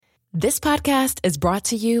This podcast is brought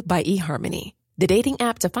to you by eHarmony, the dating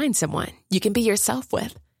app to find someone you can be yourself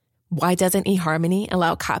with. Why doesn't eHarmony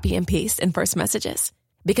allow copy and paste in first messages?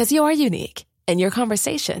 Because you are unique, and your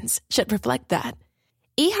conversations should reflect that.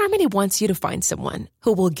 eHarmony wants you to find someone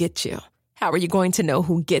who will get you. How are you going to know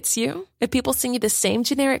who gets you? If people send you the same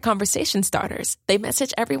generic conversation starters they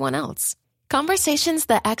message everyone else. Conversations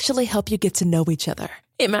that actually help you get to know each other.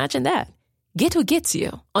 Imagine that. Get who gets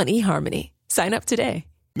you on eHarmony. Sign up today.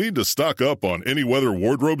 Need to stock up on any weather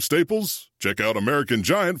wardrobe staples? Check out American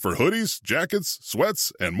Giant for hoodies, jackets,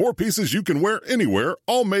 sweats, and more pieces you can wear anywhere,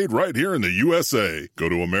 all made right here in the USA. Go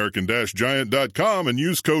to American-Giant.com and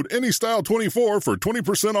use code ANYSTYLE24 for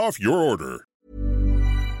 20% off your order.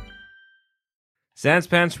 Sans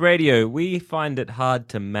Pants Radio, we find it hard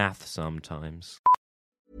to math sometimes.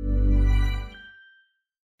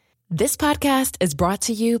 This podcast is brought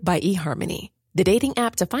to you by eHarmony, the dating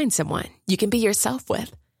app to find someone you can be yourself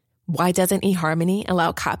with. Why doesn't eHarmony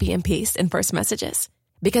allow copy and paste in first messages?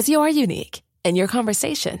 Because you are unique, and your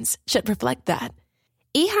conversations should reflect that.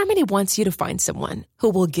 eHarmony wants you to find someone who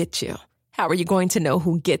will get you. How are you going to know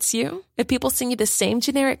who gets you? If people send you the same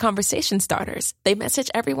generic conversation starters they message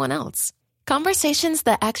everyone else. Conversations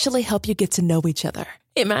that actually help you get to know each other.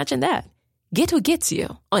 Imagine that. Get who gets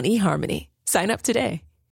you on eHarmony. Sign up today.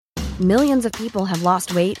 Millions of people have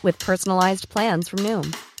lost weight with personalized plans from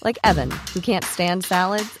Noom. Like Evan, who can't stand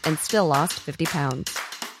salads and still lost 50 pounds.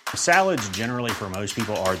 Salads generally for most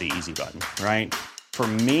people are the easy button, right? For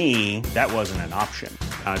me, that wasn't an option.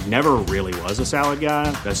 I never really was a salad guy.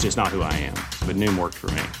 That's just not who I am. But Noom worked for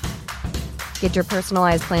me. Get your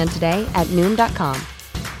personalized plan today at Noom.com.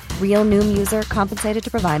 Real Noom user compensated to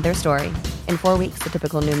provide their story. In 4 weeks, the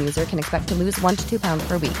typical Noom user can expect to lose 1 to 2 pounds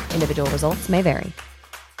per week. Individual results may vary.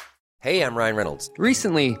 Hey, I'm Ryan Reynolds.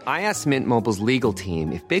 Recently, I asked Mint Mobile's legal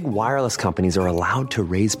team if big wireless companies are allowed to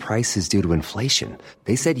raise prices due to inflation.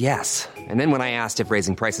 They said yes. And then when I asked if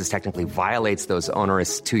raising prices technically violates those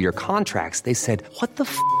onerous two-year contracts, they said, "What the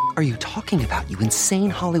f*** are you talking about, you insane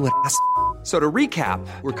Hollywood ass?" So to recap,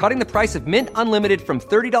 we're cutting the price of Mint Unlimited from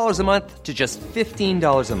 $30 a month to just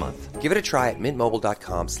 $15 a month. Give it a try at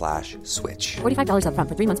mintmobile.com/switch. $45 up front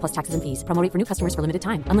for 3 months plus taxes and fees. Promo rate for new customers for limited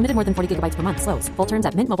time. Unlimited more than 40 gigabytes per month. Slows full terms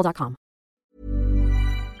at mintmobile.com.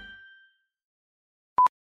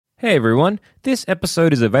 Hey everyone, this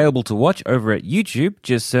episode is available to watch over at YouTube.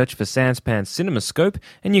 Just search for Sans Pants CinemaScope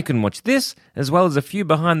and you can watch this, as well as a few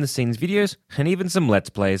behind-the-scenes videos and even some Let's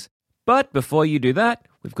Plays. But before you do that,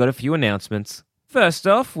 we've got a few announcements. First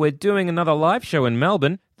off, we're doing another live show in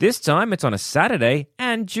Melbourne. This time it's on a Saturday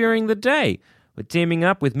and during the day. We're teaming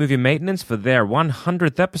up with Movie Maintenance for their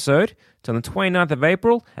 100th episode. It's on the 29th of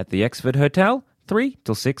April at the Exford Hotel, 3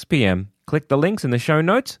 till 6 p.m. Click the links in the show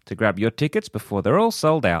notes to grab your tickets before they're all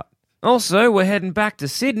sold out. Also, we're heading back to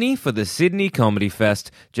Sydney for the Sydney Comedy Fest.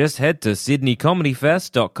 Just head to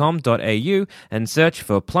sydneycomedyfest.com.au and search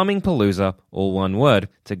for Plumbing Palooza, all one word,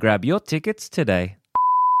 to grab your tickets today.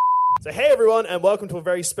 So hey everyone, and welcome to a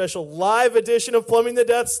very special live edition of Plumbing the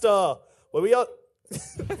Death Star, where we are...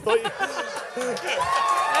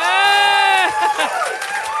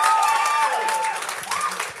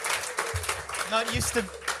 Not used to...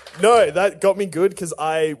 No, that got me good because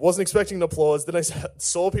I wasn't expecting an applause. Then I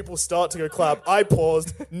saw people start to go clap. I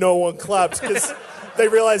paused. No one clapped because they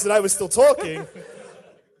realized that I was still talking.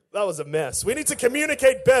 That was a mess. We need to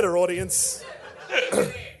communicate better, audience.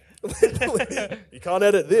 You can't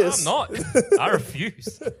edit this. I'm not. I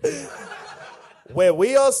refuse. Where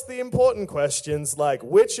we ask the important questions like,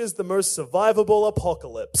 which is the most survivable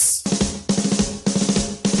apocalypse?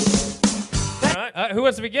 All right, who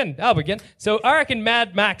wants to begin? I'll begin. So I reckon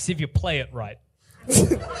Mad Max if you play it right.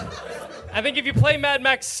 I think if you play Mad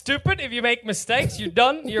Max stupid, if you make mistakes, you're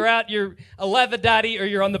done. You're out. You're a leather daddy, or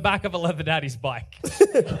you're on the back of a leather daddy's bike.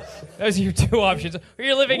 Those are your two options. Or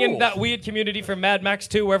you're living in that weird community from Mad Max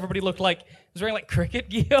 2 where everybody looked like was wearing like cricket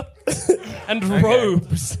gear and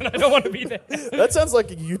robes, and I don't want to be there. That sounds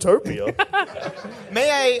like a utopia.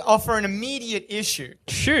 May I offer an immediate issue?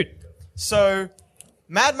 Shoot. So,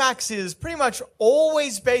 Mad Max is pretty much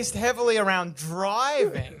always based heavily around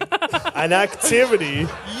driving. An activity.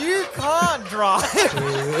 You can't drive.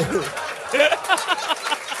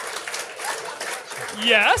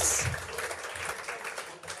 Yes.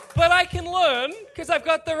 But I can learn because I've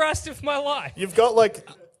got the rest of my life. You've got like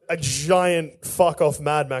a giant fuck off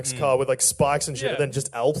Mad Max car with like spikes and shit, and then just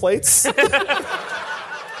L plates.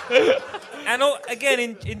 And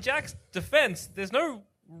again, in Jack's defense, there's no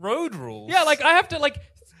road rules. Yeah, like I have to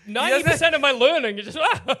 90% of my learning is just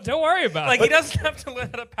don't worry about it. He doesn't have to learn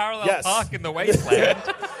how to parallel Yes. park in the wasteland.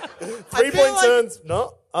 3-point turns,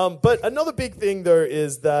 no. But another big thing, though,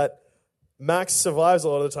 is that Max survives a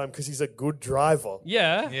lot of the time because he's a good driver.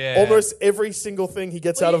 Yeah. Almost every single thing he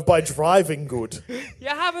gets out of by driving good. You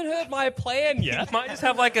haven't heard my plan yet. Might just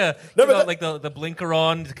have like a the blinker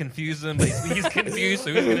on to confuse him. But he's confused,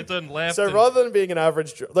 so he's going to turn left. So rather than being an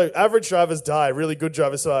average drivers die, really good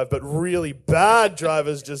drivers survive, but really bad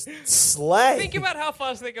drivers just slay. Think about how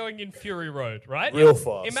fast they're going in Fury Road, right? Real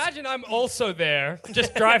fast. Imagine I'm also there,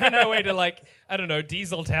 just driving my way to I don't know,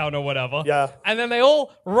 Diesel Town or whatever. Yeah. And then they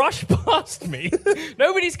all rush past me.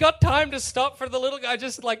 Nobody's got time to stop for the little guy,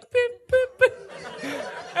 just beep, beep, beep.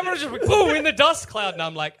 Everyone's just boom in the dust cloud. And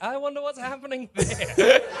I'm like, I wonder what's happening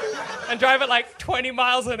there. And drive at 20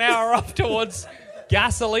 miles an hour up towards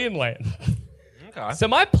gasoline land. Okay. So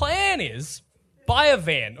my plan is buy a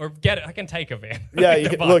van or get it. I can take a van. Yeah, you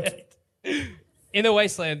can, look. In the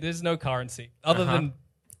wasteland, there's no currency other than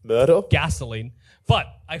Murder? gasoline. But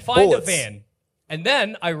I find Bullets. a van. And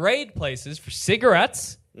then I raid places for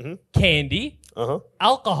cigarettes, candy,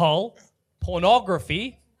 alcohol,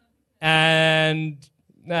 pornography, and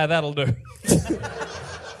that'll do.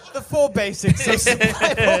 The 4 basics of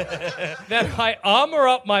survival. Then I armor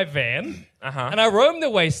up my van, and I roam the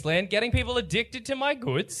wasteland, getting people addicted to my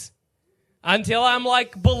goods until I'm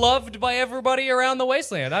beloved by everybody around the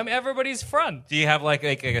wasteland. I'm everybody's friend. Do you have like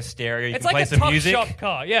a stereo? You It's can like play a some tuck music. shop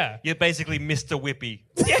car, yeah. You're basically Mr. Whippy.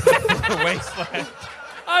 The wasteland.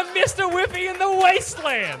 I'm Mr. Whippy in the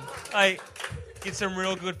wasteland. Get some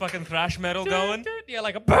real good fucking thrash metal going. Yeah,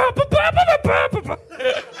 like a...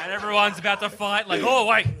 And everyone's about to fight. Oh,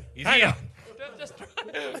 wait. He's here. Just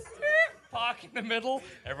park in the middle.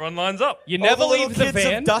 Everyone lines up. You never All the little leave the kids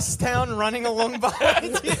van. of Dusttown running along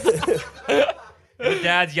behind you. Your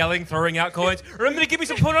dad's yelling, throwing out coins. Remember to give me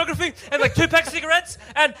some pornography and 2 packs of cigarettes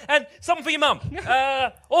and something for your mum.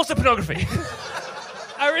 Also pornography.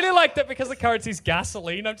 I really like that because the currency's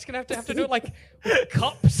gasoline. I'm just going to have to do it with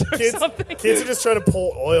cups or something. Kids are just trying to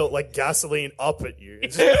pour oil, gasoline, up at you.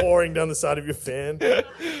 It's just pouring down the side of your fan.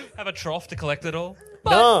 Have a trough to collect it all.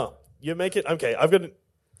 No, you make it... Okay,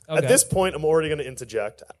 At this point, I'm already going to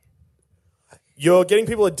interject. You're getting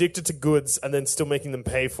people addicted to goods and then still making them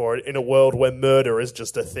pay for it in a world where murder is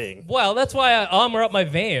just a thing. Well, that's why I armor up my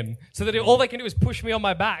van, so that all they can do is push me on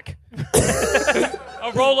my back.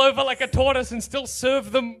 I'll roll over like a tortoise and still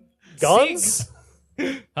serve them Guns?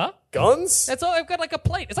 cigs. Huh? Guns? That's all. I've got a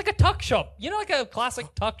plate. It's like a tuck shop. You know, like a classic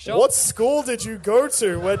tuck shop? What school did you go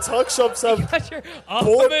to where tuck shops have Got your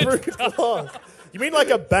bulletproof armored glass? You mean like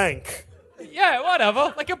a bank? Yeah,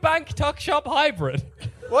 whatever. Like a bank tuck shop hybrid.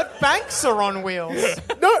 What banks are on wheels?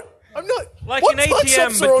 No, I'm not. Like what an tuck ATM,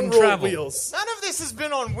 shops but are on can roll travel. wheels? None of this has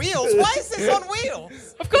been on wheels. Why is this on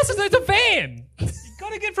wheels? Of course, it's a van. You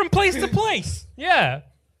gotta get from place to place. Yeah.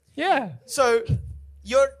 Yeah. So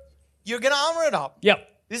you're gonna armor it up. Yep.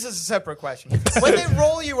 This is a separate question. When they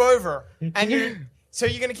roll you over, so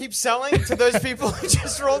you're gonna keep selling to those people who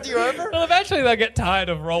just rolled you over? Well, eventually they'll get tired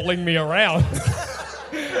of rolling me around.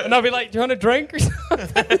 And I'll be like, do you want a drink or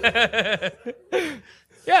something?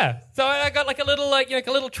 Yeah. So I got a little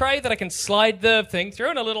a little tray that I can slide the thing through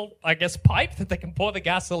and a little, I guess, pipe that they can pour the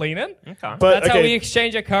gasoline in. Okay. But, That's how we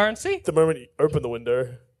exchange our currency. The moment you open the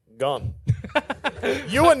window, gone.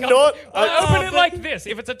 You are not... I open it like this.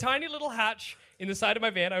 If it's a tiny little hatch in the side of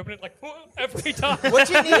my van, I open it every time. What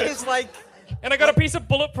you need is And I got a piece of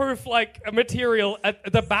bulletproof a material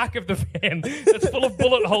at the back of the van that's full of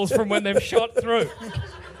bullet holes from when they've shot through.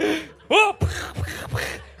 Whoop!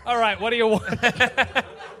 All right, what do you want?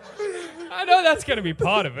 I know that's going to be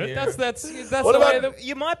part of it. Yeah. That's What the way about- that...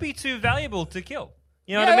 You might be too valuable to kill.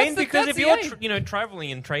 You know Yeah, what I mean? that's Because the if you're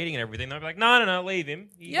traveling and trading and everything, they'll be like, no, leave him.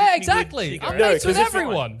 He Yeah, gives me good exactly. cigarettes." I'm mates with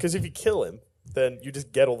everyone. Because if you kill him, then you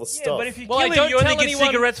just get all the Yeah, stuff. but if you Well, I kill him, don't you only tell get anyone-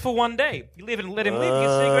 cigarettes for one day. You live and let him live. You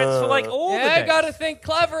get cigarettes for all the Yeah, I days. got to think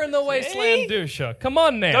clever in the wasteland, doucher. Come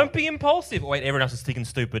on now. Don't be impulsive. Wait, everyone else is thinking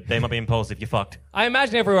stupid. They might be impulsive. You're fucked. I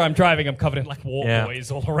imagine everywhere I'm driving, I'm covered in war boys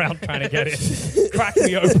all around trying to get in. Crack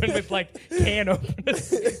me open with can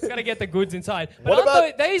openers. Got to get the goods inside. But What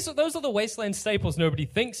about- those are the wasteland staples nobody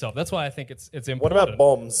thinks of. That's why I think it's important. What about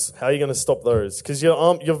bombs? How are you going to stop those? Because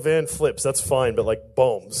your van flips, that's fine, but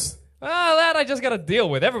bombs. Ah, that I just got to deal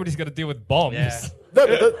with. Everybody's got to deal with bombs. Yeah. No,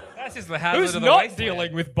 but That's just the hazard Who's of the not wasteland.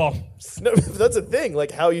 dealing with bombs? no, that's a thing.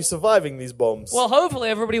 How are you surviving these bombs? Well, hopefully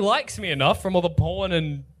everybody likes me enough from all the porn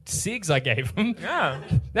and cigs I gave them. Yeah.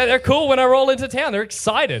 They're cool when I roll into town. They're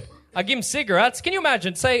excited. I give them cigarettes. Can you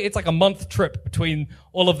imagine? Say it's a month trip between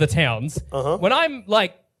all of the towns. When I'm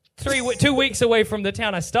 2 weeks away from the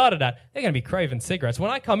town I started at, they're going to be craving cigarettes. When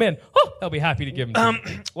I come in, they'll be happy to give them.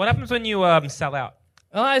 What happens when you sell out?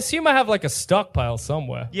 I assume I have like a stockpile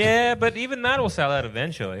somewhere. Yeah, but even that will sell out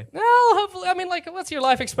eventually. Well, hopefully, I mean, like, what's your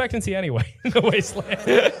life expectancy anyway in the wasteland?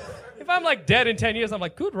 If I'm like dead in 10 years, I'm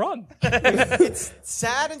like, good run. It's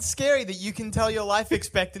sad and scary that you can tell your life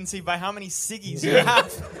expectancy by how many ciggies you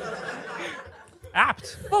have.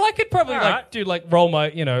 Apt. Well, I could probably figure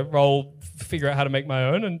out how to make my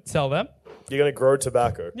own and sell them. You're going to grow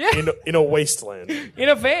tobacco in a wasteland. In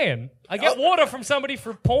a van. I get water from somebody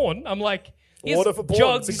for porn. I'm like, here's Water for porn.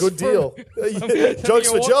 jugs. It's a good deal. Jugs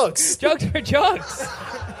for jugs. Jugs for jugs.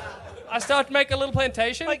 I start to make a little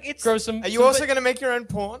plantation. Grow some. Are you also going to make your own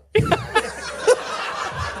porn?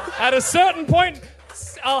 At a certain point,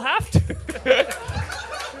 I'll have to.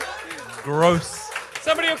 Gross.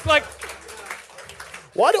 Somebody looks like.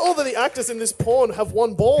 Why do all of the actors in this porn have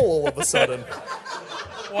one ball all of a sudden?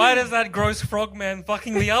 Why does that gross frogman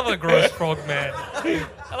fucking the other gross frogman?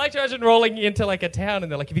 I like to imagine rolling into like a town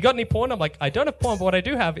and they're like, have you got any porn? I'm like, I don't have porn, but what I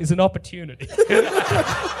do have is an opportunity.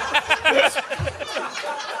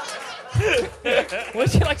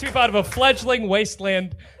 Would you like to be part of a fledgling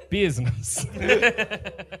wasteland business?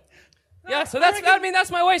 Yeah, so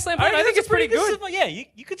that's my wasteland plan. I think it's pretty good.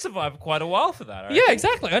 You could survive quite a while for that. Yeah,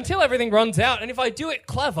 exactly. Until everything runs out. And if I do it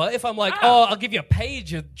clever, if I'm like, I'll give you a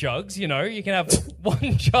page of jugs, you can have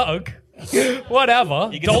one jug, whatever,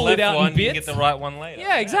 You get dole the it left out one, in you bits. get the right one later.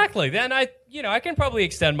 Yeah, exactly. Then I can probably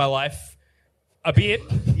extend my life a bit.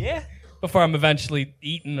 Yeah. Before I'm eventually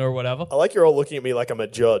eaten or whatever. I like you're all looking at me like I'm a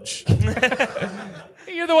judge.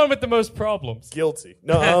 You're the one with the most problems. Guilty.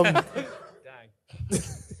 No, Dang.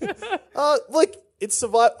 it's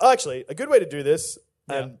survive. Actually, a good way to do this,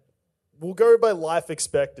 and we'll go by life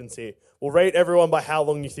expectancy. We'll rate everyone by how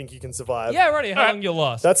long you think you can survive. Yeah, righty. How long you'll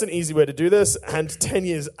last? That's an easy way to do this, and 10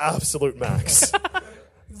 years absolute max.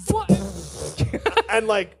 What? And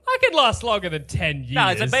like, I could last longer than 10 years. No,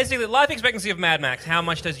 it's basically life expectancy of Mad Max. How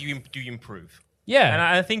much do you improve? Yeah. And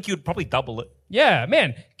I think you'd probably double it. Yeah,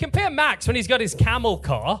 man. Compare Max when he's got his camel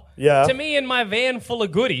car to me in my van full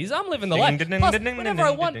of goodies. I'm living the life. Plus, whenever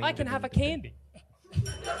I want, I can have a candy.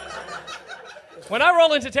 When I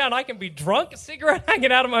roll into town, I can be drunk, a cigarette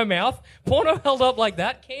hanging out of my mouth, porno held up like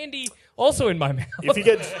that, candy also in my mouth. if you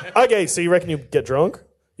get okay, so you reckon you get drunk?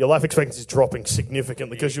 Your life expectancy is dropping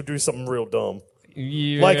significantly because you'll do something real dumb.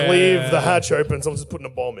 Yeah. Like leave the hatch open, someone's just putting a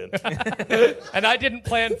bomb in. And I didn't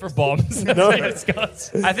plan for bombs. No.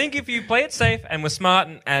 I think if you play it safe and were smart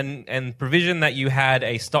and provision that you had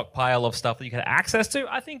a stockpile of stuff that you had access to,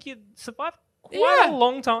 I think you'd survive quite a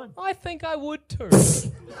long time. I think I would too.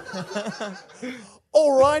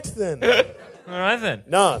 All right then. All right then.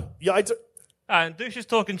 Nah, yeah, Douche is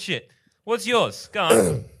talking shit. What's yours? Go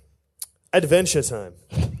on. Adventure time.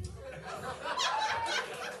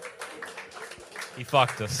 He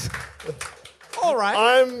fucked us. All right.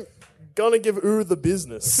 I'm gonna give Ooh the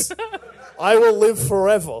business. I will live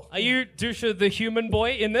forever. Are you Dusha the human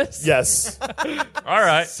boy in this? Yes. All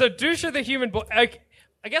right. So Dusha the human boy. I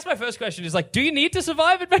guess my first question is like, do you need to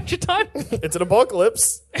survive Adventure Time? It's an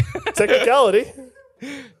apocalypse. Technicality.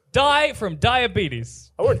 Die from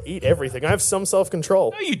diabetes. I won't eat everything. I have some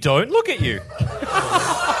self-control. No, you don't. Look at you.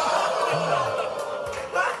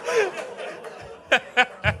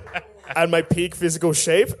 And my peak physical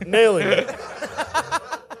shape, nailing it.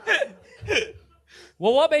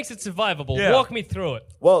 Well, what makes it survivable? Yeah. Walk me through it.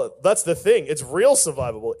 Well, that's the thing. It's real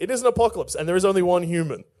survivable. It is an apocalypse, and there is only one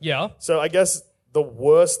human. Yeah. So I guess the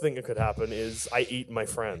worst thing that could happen is I eat my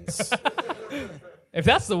friends. If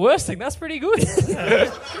that's the worst thing, that's pretty good.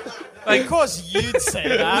 Of course you'd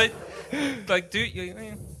say that.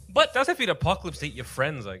 But it does have to be an apocalypse to eat your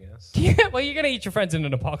friends, I guess. Yeah, well, you're going to eat your friends in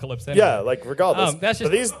an apocalypse anyway. Yeah, like regardless. That's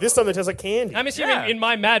just- But this time they taste like candy. I'm assuming in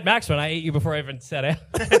my Mad Max one, I ate you before I even set out.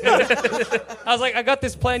 I was like, I got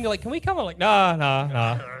this plan. You're like, can we come? I'm like,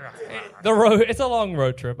 nah. It's a long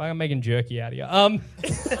road trip. I'm making jerky out of you.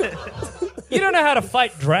 You don't know how to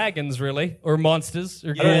fight dragons, really, or monsters,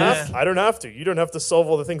 or ghouls. I don't have to. You don't have to solve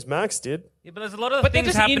all the things Max did. Yeah, but there's a lot of But they're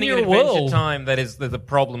things just in happening your in Adventure world. Time there's the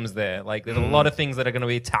problems there. Like, there's a lot of things that are going to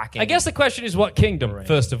be attacking. I guess the question is what kingdom,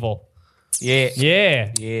 first of all. Yeah.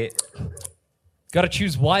 Yeah. Got to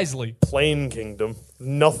choose wisely. Plain Kingdom.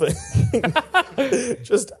 Nothing.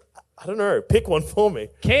 Just, I don't know. Pick one for me.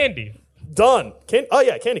 Candy. Done.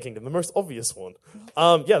 Candy Kingdom, the most obvious one.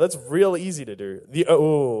 Yeah, that's real easy to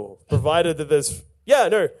do. Provided that there's... Yeah,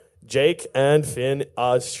 no. Jake and Finn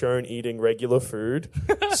are shown eating regular food.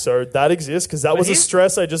 So that exists, because that was a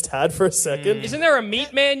stress I just had for a second. Isn't there a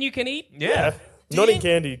meat man you can eat? Yeah. Not in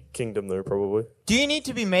Candy Kingdom, though, probably. Do you need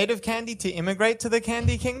to be made of candy to immigrate to the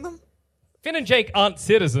Candy Kingdom? Finn and Jake aren't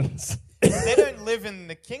citizens. they don't live in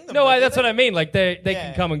the kingdom. No, though, do that's they? what I mean. Like they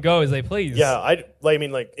can come and go as they please. Yeah, I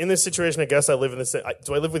mean, like in this situation, I guess I live in this.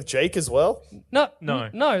 Do I live with Jake as well? No.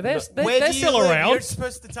 Where They're do you still live? around. You're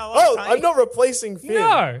supposed to tell us. Oh, Tiny. I'm not replacing Finn.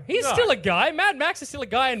 No, he's still a guy. Mad Max is still a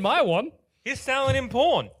guy in my one. He's selling in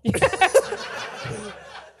porn.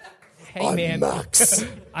 Hey, I'm man. Max.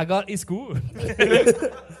 I got his good.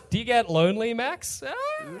 Do you get lonely, Max?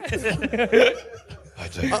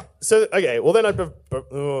 So okay, well then I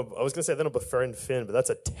was gonna say then I'll befriend Finn, but that's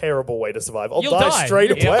a terrible way to survive. I'll You'll die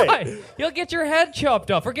straight You'll away. die. You'll get your head chopped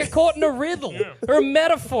off or get caught in a riddle or a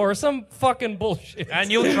metaphor or some fucking bullshit.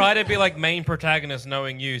 And you'll try to be like main protagonist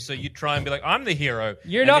knowing you, so you try and be like, I'm the hero.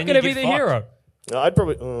 You're And not then going to you be get the fucked. hero. No, I'd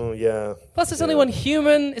probably. Yeah. Plus, there's only one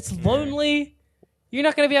human. It's lonely. You're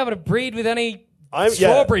not going to be able to breed with any I'm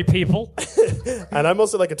strawberry people. And I'm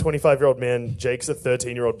also like a 25-year-old man. Jake's a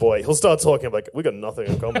 13-year-old boy. He'll start talking. I'm like, we got nothing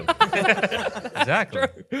in common. Exactly.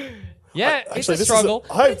 Yeah, Actually, it's a this is struggle.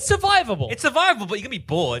 a- I- It's survivable. It's survivable, but you're going to be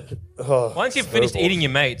bored. Once you've so finished bored. eating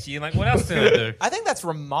your mates, you're like, what else can I do? I think that's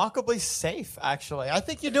remarkably safe. Actually, I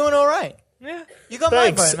think you're doing all right. Yeah. You got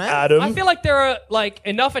Thanks, my vote, man. Adam. I feel like there are like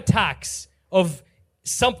enough attacks of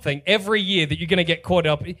something every year that you're going to get caught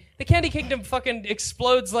up. The Candy Kingdom fucking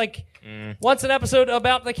explodes like once an episode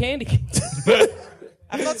about the Candy Kingdom.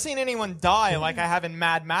 I've not seen anyone die like I have in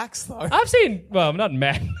Mad Max, though. I've seen, well, I'm not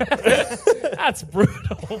mad. That's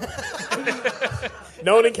brutal.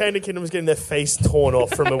 No one in Candy Kingdom is getting their face torn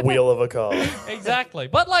off from a wheel of a car. Exactly.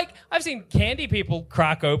 But like, I've seen candy people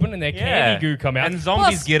crack open and their Yeah. candy goo come out. And zombies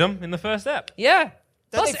Plus- get them in the first ep. Yeah.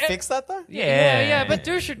 Don't Plus, they fix that, though? Yeah, but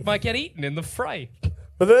douche might get eaten in the fray.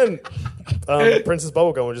 But then Princess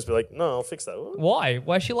Bubblegum would just be like, no, I'll fix that. Why?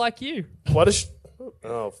 Why is she like you? Why does she...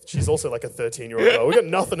 Oh, she's also like a 13-year-old girl. We got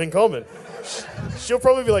nothing in common. She'll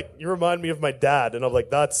probably be like, you remind me of my dad. And I'm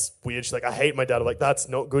like, that's weird. She's like, I hate my dad. I'm like, that's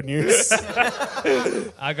not good news.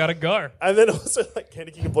 I gotta go. And then also, like,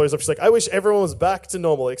 Candy King blows up. She's like, I wish everyone was back to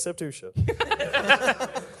normal except Usha.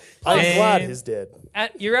 I'm glad he's dead.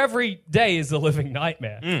 And your every day is a living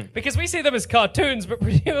nightmare. Because we see them as cartoons, but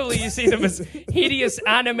presumably you see them as hideous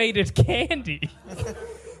animated candy.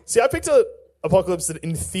 See, I picked a apocalypse that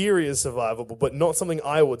in theory is survivable, but not something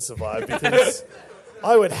I would survive because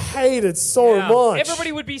I would hate it so much.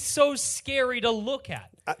 Everybody would be so scary to look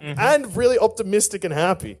at. And really optimistic and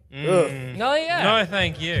happy. Ugh. No, yeah. No,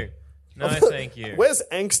 thank you. No, thank you. Where's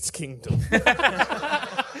Angst Kingdom?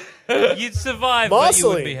 You'd survive, but you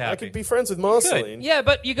wouldn't be Marceline. happy. I could be friends with Marceline. Yeah,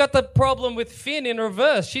 but you got the problem with Finn in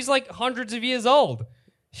reverse. She's like hundreds of years old.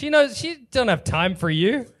 She knows she don't have time for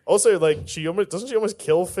you. Also, like, doesn't she almost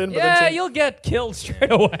kill Finn? But Yeah, then you'll get killed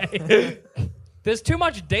straight away. There's too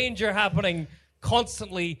much danger happening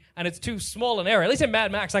constantly, and it's too small an area. At least in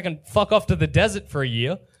Mad Max, I can fuck off to the desert for a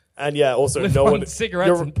year. And yeah, also Live no on one cigarettes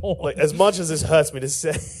you're- and porn. Like, as much as this hurts me to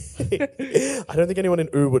say, I don't think anyone in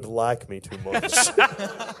U would like me too much.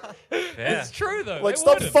 It's true, though. Like, They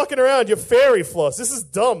stop wouldn't. fucking around, you're fairy floss. This is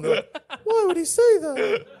dumb. They're like, why would he say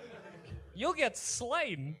that? You'll get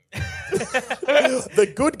slain.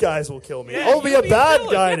 The good guys will kill me. I'll be a bad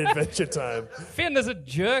guy in Adventure Time. Finn is a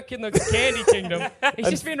jerk in the Candy Kingdom. He's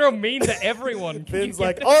just being real mean to everyone. Finn's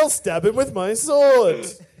like, I'll stab him with my sword.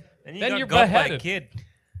 And you Then got you're got by a beheaded. kid.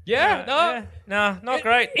 Yeah, no. Yeah. No, not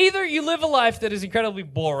great. Either you live a life that is incredibly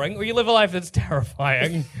boring, or you live a life that's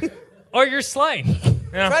terrifying, or you're slain.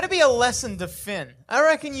 Try to be a lesson to Finn. I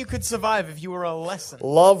reckon you could survive if you were a lesson.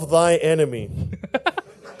 Love thy enemy.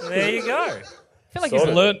 There you go. I feel like Sort he's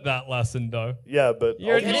of. learnt that lesson, though. Yeah, but...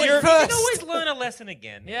 You're- You you're- can always learn a lesson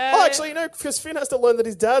again. Yeah. Oh, actually, no, because Finn has to learn that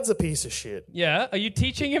his dad's a piece of shit. Yeah. Are you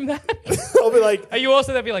teaching him that? I'll be like, Are you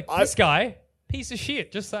also there be like, this guy, piece of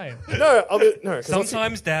shit, just saying. no, I'll be, no. 'cause I'll-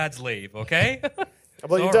 Sometimes dads leave, okay? I'm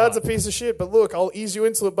like, your all dad's right. a piece of shit, but look, I'll ease you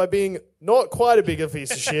into it by being not quite a big a piece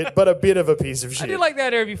of shit, but a bit of a piece of I shit. do like the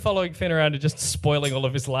idea of you following Finn around and just spoiling all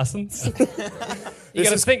of his lessons. You This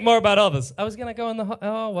gotta is- think more about others. I was gonna go in the...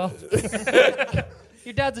 oh, well.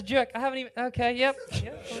 Your dad's a jerk. I haven't even... Okay, yep.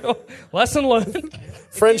 Sure. Lesson learned.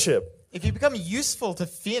 Friendship. If you become useful to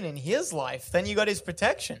Finn in his life, then you got his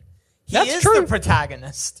protection. He That's is true. the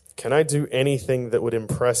protagonist. Can I do anything that would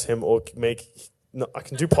impress him or make... No, I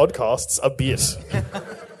can do podcasts a bit.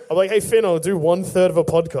 I'm like, hey, Finn, I'll do 1/3 of a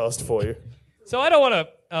podcast for you. So I don't want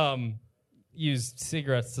to use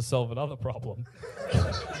cigarettes to solve another problem.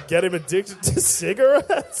 Get him addicted to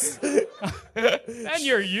cigarettes? And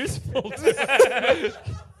you're useful to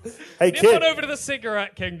Hey, Nip kid. on over to the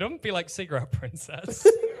cigarette kingdom. Be like, cigarette princess.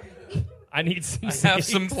 I need some I have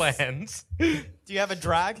some cigs. plans. Do you have a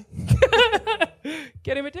drag?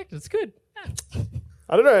 Get him addicted. It's good.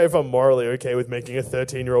 I don't know if I'm morally okay with making a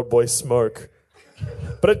 13-year-old boy smoke.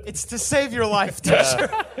 But It's to save your life.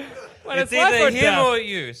 When It's life either or him death. or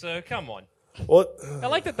you, so come on. well, I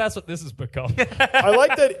like that that's what this has become. I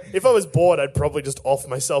like that if I was bored, I'd probably just off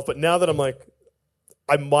myself. But now that I'm like,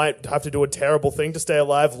 I might have to do a terrible thing to stay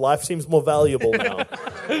alive, life seems more valuable now.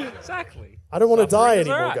 Exactly. I don't want to die Suffering is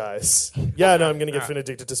anymore, alright. guys. Yeah, no, I'm going to get Finn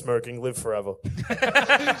addicted to smoking, live forever.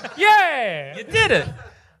 Yeah! You did it.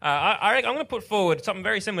 I reckon I'm going to put forward something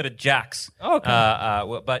very similar to Jack's.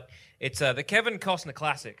 Okay. But it's the Kevin Costner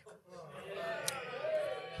classic.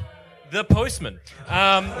 The Postman.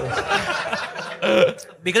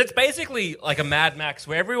 Because it's basically like a Mad Max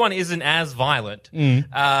where everyone isn't as violent.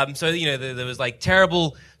 So, you know, there was like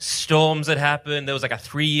terrible storms that happened. There was like a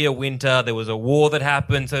 3-year winter. There was a war that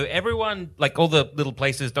happened. So everyone, like all the little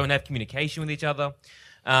places don't have communication with each other.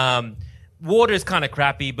 Water is kind of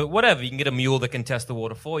crappy, but whatever. You can get a mule that can test the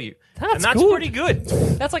water for you. That's and that's good. pretty good.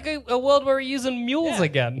 That's like a world where we're using mules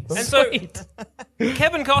again. And so Sweet.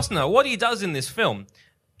 Kevin Costner, what he does in this film,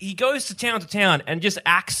 he goes to town and just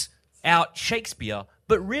acts out Shakespeare,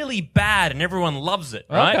 but really bad, and everyone loves it,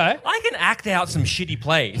 right? Okay. I can act out some shitty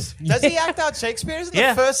plays. Does he act out Shakespeare? Isn't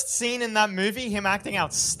Yeah. the first scene in that movie him acting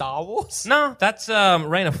out Star Wars? No, that's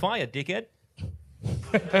Reign of Fire, dickhead.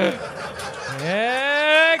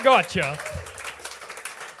 Yeah, gotcha.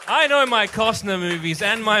 I know my Costner movies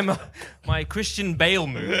and my Christian Bale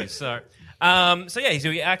movies, so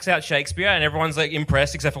he acts out Shakespeare, and everyone's like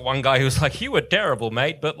impressed, except for one guy who was like, "You were terrible,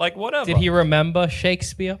 mate," but like whatever. Did he remember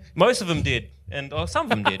Shakespeare? Most of them did, and some of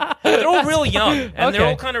them did. They're all real young, and they're Okay.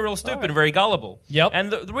 all kind of real stupid and very gullible. Yep.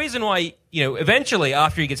 And the reason why, you know, eventually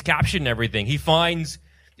after he gets captured and everything, he finds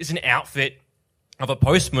it's an outfit of a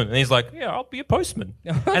postman, and he's like, "Yeah, I'll be a postman."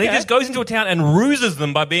 And he just goes into a town and ruses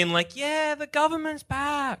them by being like, "Yeah, the government's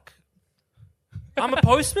back. I'm a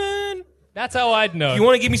postman. That's how I'd know. You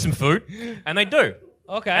want to give me some food?" And they do.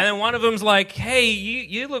 Okay. And then one of them's like, "Hey,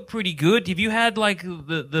 you look pretty good. Have you had like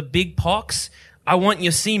the big pox? I want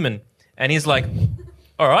your semen." And he's like,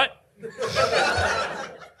 "All right."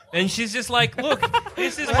 And she's just like, "Look,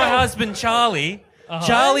 this is my husband Charlie.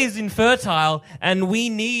 Charlie's infertile, and we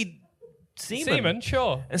need semen."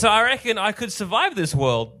 Sure. And so I reckon I could survive this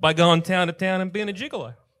world by going town to town and being a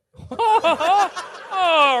gigolo.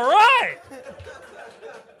 All right.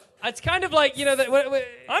 It's kind of like, you know,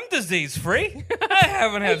 I'm disease free. I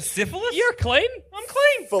haven't had syphilis. you're clean. I'm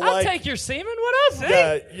clean. For I'll like, take your semen. What else?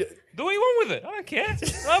 yeah, Do what you want with it. I don't care. Rub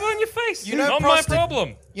it on your face. You know, Not my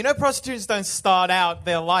problem. You know, prostitutes don't start out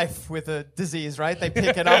their life with a disease, right? They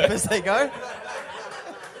pick it up as they go.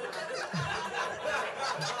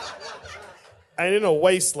 and in a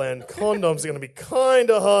wasteland, condoms are going to be kind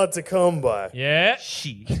of hard to come by. Yeah.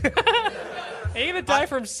 She. Are you gonna die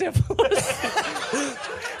from syphilis?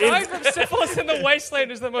 Dying from syphilis in the wasteland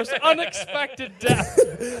is the most unexpected death.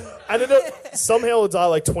 And then somehow he'll die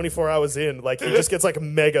like 24 hours in. Like, he just gets like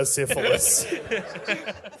mega syphilis.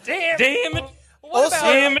 Damn Damn it.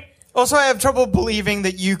 Also, also, I have trouble believing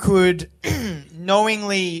that you could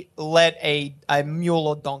knowingly let a mule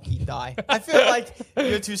or donkey die. I feel like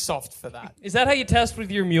you're too soft for that. Is that how you test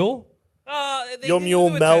with your mule? Your mule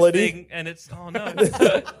Melody? And it's, oh no.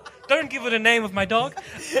 Don't give it a name of my dog.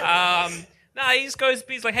 No, he just goes,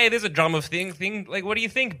 he's like, "Hey, there's a drum of thing. Like, what do you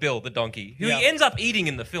think, Bill, the donkey?" Who he ends up eating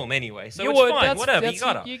in the film anyway, so it's fine, whatever, you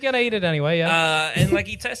gotta. You're gonna eat it anyway, yeah. And like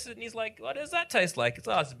he tests it and he's like, "What does that taste like?" It's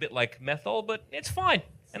a bit like menthol, but it's fine.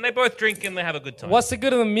 And they both drink and they have a good time. What's the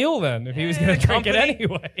good of the mule then, if he was gonna drink it company.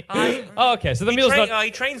 anyway? Oh, okay, so the mule's not...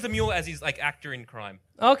 he trains the mule as his like actor in crime.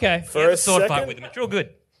 Okay. He has a a sword fight second? with him. It's real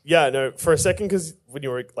good. Yeah, no, for a second, because when you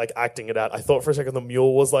were like acting it out, I thought for a second the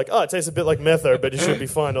mule was like, "Oh, it tastes a bit like metho, but it should be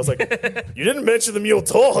fine." I was like, "You didn't mention the mule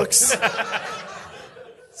talks."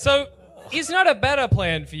 So, is not a better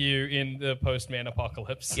plan for you in the post-man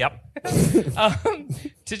apocalypse? Yep. To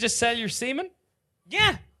just sell your semen?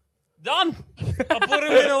 Yeah. Done. I'll put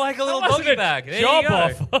him in like a little Wasn't doggy a bag. There job you go.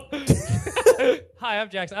 offer. Hi, I'm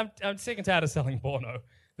Jackson. I'm sick and tired of selling porno.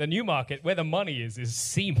 The new market, where the money is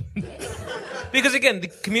semen. Because again, the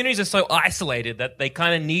communities are so isolated that they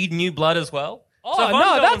kind of need new blood as well. Oh, So if I'm no,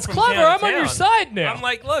 going that's from clever. town to I'm on your town, side now. I'm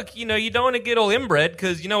like, look, you know, you don't want to get all inbred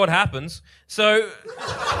because you know what happens. So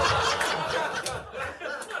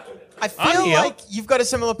I feel here. like you've got a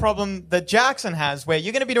similar problem that Jackson has, where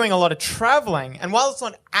you're going to be doing a lot of traveling, and while it's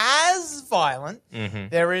not as violent,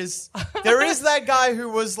 there is that guy who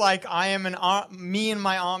was like, "I am me and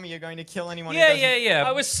my army are going to kill anyone." who doesn't-" yeah.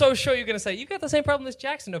 I was so sure you were going to say, you got the same problem as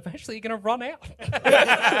Jackson. Eventually, you're going to run out.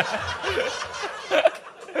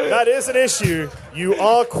 That is an issue. You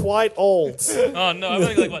are quite old. Oh no, I've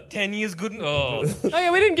only got like what 10 years good. Oh, Oh, yeah,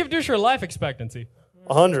 we didn't give Dusher a life expectancy.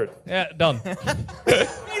 100. Yeah, done.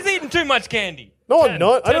 he's eating too much candy. No, 10. I'm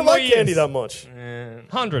not. I 10 don't more like candy years. that much.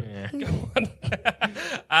 100.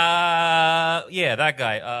 Yeah, that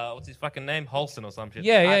guy. What's his fucking name? Holston or some shit.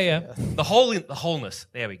 Yeah. The wholeness.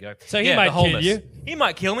 There we go. So he Yeah, might the wholeness. kill you. He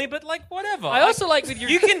might kill me, but like whatever. I also like with your...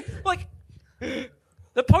 You can like.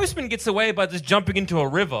 The postman gets away by just jumping into a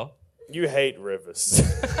river. You hate rivers.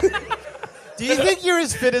 Do you think you're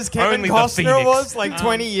as fit as Kevin Only the Costner Phoenix. was like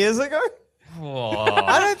 20 years ago? Whoa.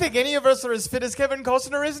 I don't think any of us are as fit as Kevin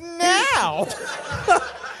Costner is now.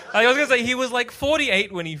 I was gonna say he was like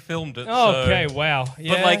 48 when he filmed it. Okay, so, wow.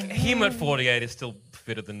 Yeah. But like him at 48 is still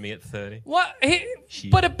fitter than me at 30. What?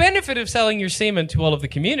 But a benefit of selling your semen to all of the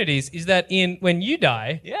communities is that when you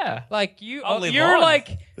die, Yeah. like I'll live you're on.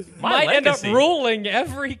 like My might end up legacy. ruling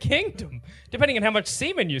every kingdom, depending on how much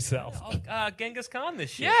semen you sell. Genghis Khan this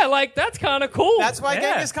shit. Yeah, like that's kind of cool. That's why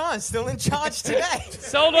Yeah. Genghis Khan is still in charge today.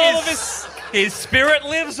 sold all of his. His spirit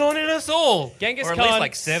lives on in us all. Genghis or at Khan least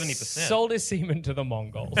like 70%. sold his semen to the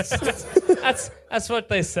Mongols. that's what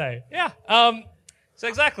they say. Yeah. So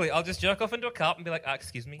exactly, I'll just jerk off into a cup and be like,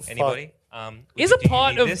 excuse me, anybody? Is do a you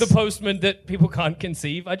part need of this? the postman that people can't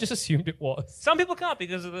conceive? I just assumed it was. Some people can't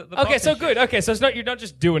because of the Okay, box so and good. shit. Okay, so it's not you're not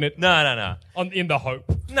just doing it No. in the hope.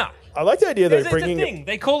 No. I like the idea that It's a bringing thing.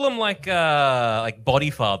 They call them like body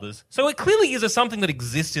fathers. So it clearly is something that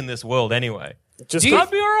exists in this world anyway. just Do you- I'd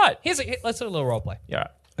be all right. Let's do a little role play. Yeah.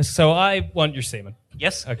 So I want your semen.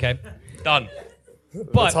 Yes. Okay. Done.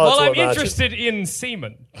 But hard while to I'm imagine. interested in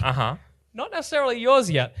semen, Uh-huh. not necessarily yours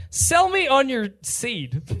yet, sell me on your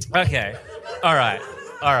seed. Okay. All right.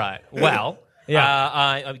 Well, Yeah.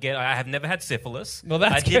 I have never had syphilis. Well,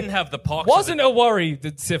 that's I didn't good. have the pox. Wasn't a worry,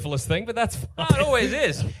 the syphilis thing, but that's Oh, fine. it always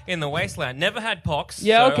is in the wasteland. Never had pox.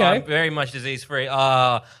 Yeah, so okay. I'm very much disease free.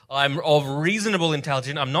 I'm of reasonable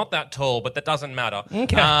intelligence. I'm not that tall, but that doesn't matter.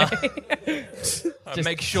 Okay.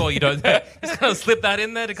 Make sure you don't. Just kind of slip that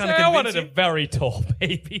in there to kind So of I convince wanted you. a very tall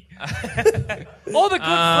baby. All the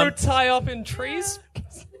good fruit tie up in trees.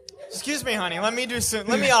 Excuse me, honey. Let me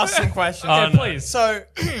ask some questions. Yeah, no. please. So,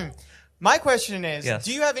 my question is, Yes.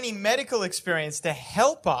 do you have any medical experience to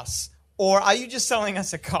help us, or are you just selling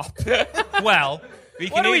us a cup? Well, we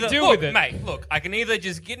What can do we either, do look, with it? mate? Look, I can either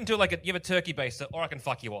just get into like you have a turkey baster, or I can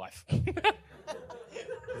fuck your wife.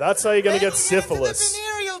 That's how you're going to get Then you into syphilis. the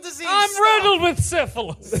venereal disease I'm stuff. riddled with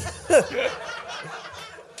syphilis.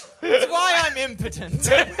 That's why I'm impotent.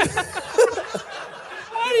 Why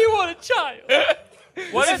do you want a child?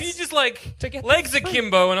 What if you just like to get legs the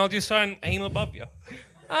akimbo and I'll just try and aim above you?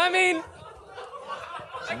 I mean,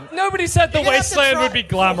 nobody said the You're gonna have to wasteland try- would be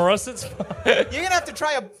glamorous. It's fine. You're going to have to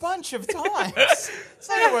try a bunch of times. It's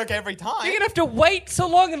not going to work every time. You're gonna have to wait so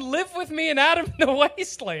long and live with me and Adam in the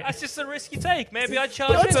wasteland. That's just a risk you take. Maybe I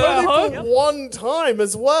charge That's you. only for one time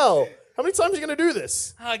as well. How many times are you going to do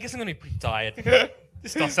this? I guess I'm gonna be pretty tired.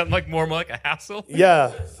 This does sound like more and more like a hassle. Yeah.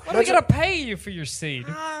 What are we gonna pay you for your seed?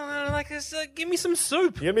 Give me some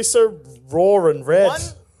soup. You're going to be so raw and red.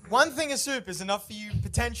 One thing of soup is enough for you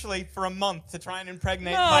potentially for a month to try and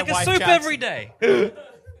impregnate No, my like a wife soup Jackson. every day.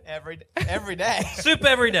 Every day. Soup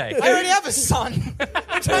every day. I already have a son.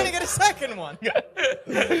 I'm trying to get a second one. We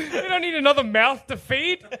don't need another mouth to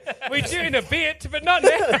feed. We do in a bit, but not now.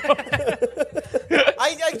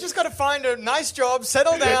 I just got to find a nice job,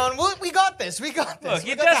 settle down. We got this. We got this. Look, We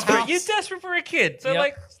you're got the desperate. house. You're desperate for a kid. So, Yep.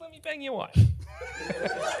 like, just let me bang your wife.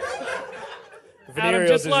 Venereal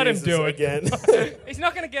just let him diseases do it. again. He's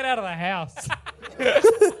not gonna get out of the house.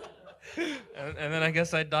 And then I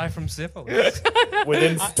guess I'd die from syphilis.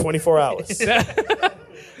 Within 24 hours. Damn.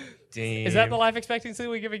 Is that the life expectancy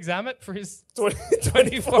we give Examit for his?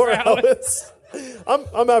 24 hours.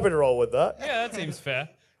 I'm happy to roll with that. Yeah, that seems fair.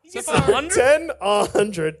 It's 100? 10,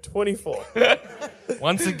 100, 24.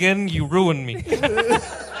 Once again, you ruined me.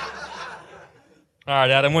 All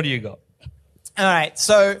right, Adam, what do you got? All right,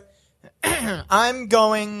 so I'm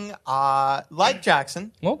going like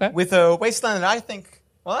Jackson Okay. with a wasteland that I think,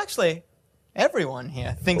 well, actually, everyone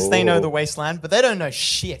here thinks they know the wasteland, but they don't know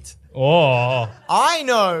shit. Oh, I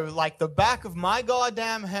know, like the back of my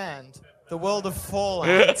goddamn hand, the world of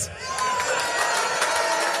Fallout.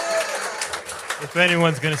 If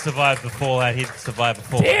anyone's going to survive the fallout, he'd survive the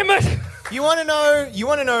fallout. damn it! You want to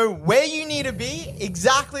know where you need to be,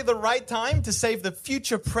 exactly the right time to save the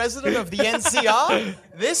future president of the NCR?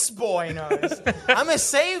 This boy knows. I'm going to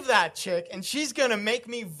save that chick, and she's going to make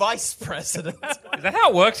me vice president. Is that how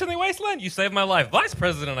it works in the wasteland? You saved my life. Vice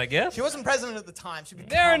president, I guess. She wasn't president at the time. She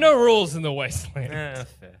There are no rules in the wasteland.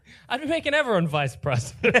 Fair. I'd be making everyone vice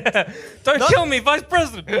president. Don't kill me, vice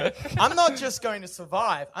president. I'm not just going to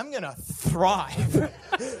survive. I'm going to thrive.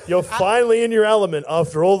 You're finally in your element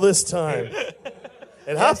after all this time.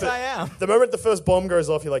 It happened. I am. The moment the first bomb goes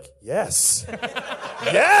off, you're like, yes.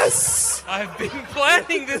 Yes! I've been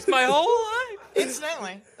planning this my whole life.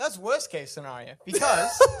 Incidentally, that's worst case scenario because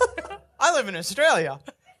I live in Australia.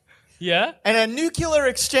 Yeah? And a nuclear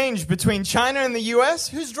exchange between China and the US,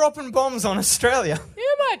 who's dropping bombs on Australia?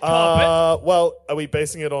 You might cop it. Well, are we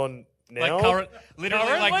basing it on now?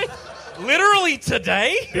 Literally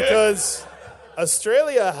today? Because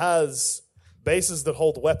Australia has bases that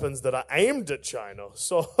hold weapons that are aimed at China.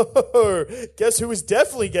 So, guess who is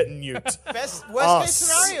definitely getting nuked? Worst case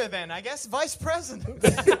scenario then, I guess Vice President.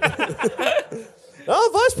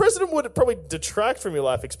 Vice President would probably detract from your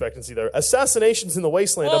life expectancy, though. Assassinations in the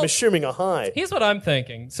wasteland, Well, I'm assuming, are high. Here's what I'm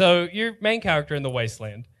thinking. So your main character in the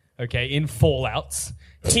Wasteland, okay, in Fallouts,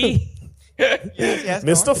 he Yes,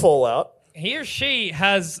 go Mr. on. Fallout. he or she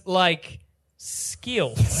has like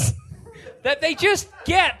skills that they just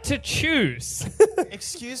get to choose.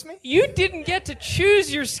 Excuse me? You didn't get to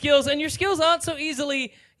choose your skills, and your skills aren't so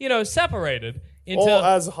easily, separated into. Or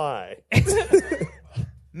as high.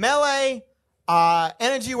 Melee,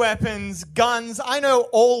 energy weapons, guns. I know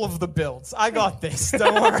all of the builds. I got this.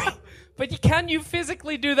 Don't worry. But can you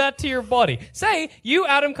physically do that to your body? Say, you,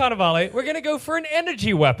 Adam Carnivale, we're going to go for an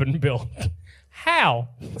energy weapon build. How?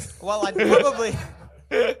 Well,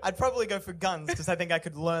 I'd probably go for guns because I think I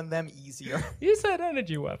could learn them easier. You said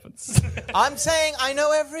energy weapons. I'm saying I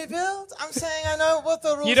know every build. I'm saying I know what the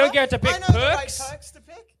rules are. You don't get to pick I know the right perks? perks to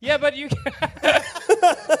pick. Yeah, but you...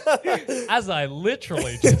 As I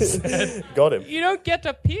literally just said, Got him. you don't get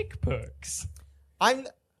to pick perks.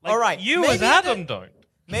 All right. You maybe as I Adam don't.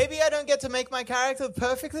 Maybe I don't get to make my character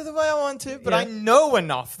perfectly the way I want to, but I know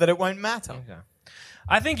enough that it won't matter. Okay.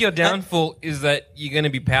 I think your downfall is that you're going to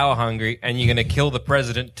be power hungry and you're going to kill the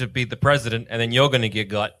president to be the president, and then you're going to get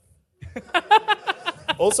got.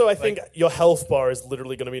 Also, I think your health bar is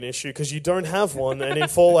literally going to be an issue because you don't have one, and in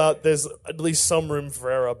Fallout, there's at least some room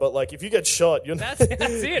for error. But like, if you get shot, That's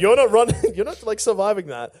it. you're not running. You're not like surviving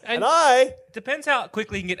that. And I Depends how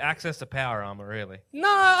quickly you can get access to power armor, really. No,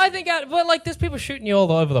 I think... there's people shooting you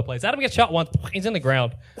all over the place. Adam gets shot once. He's in the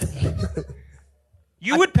ground.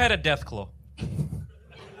 You would pet a Deathclaw.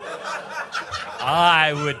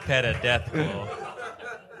 I would pet a Deathclaw.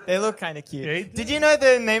 They look kind of cute. Did you know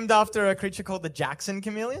they're named after a creature called the Jackson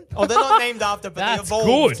chameleon? Oh, they're not named after, but That's they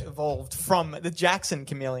good. evolved from the Jackson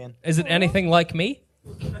chameleon. Is it anything like me?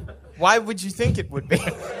 Why would you think it would be?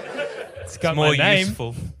 It's got More my name.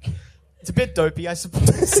 useful. It's a bit dopey, I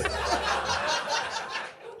suppose.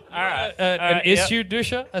 All right. An issue,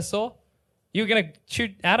 Dusha, I saw. You were going to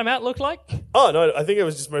shoot Adam out, look like? Oh, no, I think it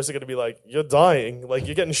was just mostly going to be like, you're dying. Like,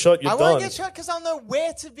 you're getting shot, you're I done. won't get shot because I'll know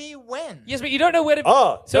where to be when. Yes, but you don't know where to...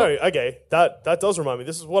 Oh, So- sorry. Okay, that does remind me.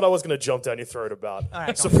 This is what I was going to jump down your throat about. All right,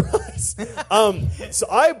 go on.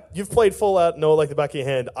 Surprise. You've played Fallout, know it like the back of your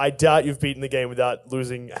hand. I doubt you've beaten the game without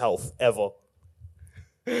losing health, ever.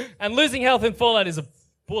 And losing health in Fallout is a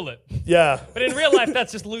bullet. Yeah. But in real life,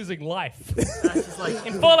 that's just losing life.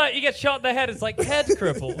 In Fallout, you get shot in the head, it's like head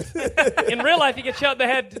crippled. In real life, you get shot in the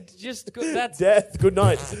head, that's... Death. Good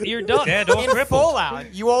night. You're done. Dead or In crippled.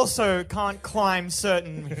 Fallout, you also can't climb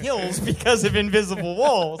certain hills because of invisible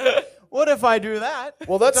walls. What if I do that?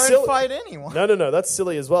 Well, that's Don't silly. fight anyone. No. That's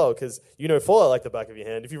silly as well because you know Fallout like the back of your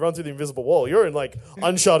hand. If you run through the invisible wall, you're in like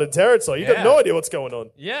uncharted territory. You got Yeah. no idea what's going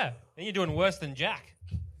on. Yeah. And you're doing worse than Jack.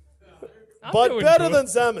 I'm But doing better good. than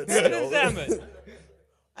Zamet. Better still. than it.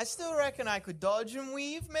 I still reckon I could dodge and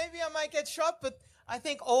weave. Maybe I might get shot, but I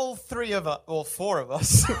think all four of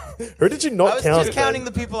us. Who did you not I was count? just counting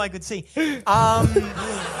then? the people I could see.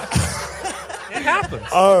 It happens.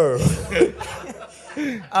 Oh.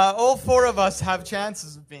 All four of us have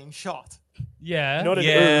chances of being shot. Yeah. Not an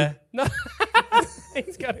Yeah. No.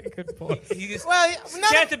 He's got a good point. You just Well,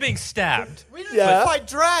 chance of being stabbed. we didn't Yeah. fight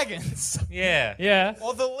dragons Yeah. Yeah.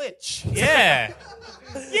 or the Lich. Yeah.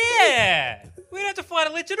 Yeah. We don't have to fight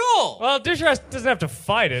a lich at all. Well, Dusha doesn't have to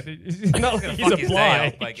fight it. It's not like he's Fuck a his day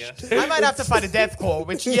blind. up, I guess. I might have to fight a Deathclaw,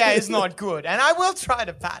 which is not good, and I will try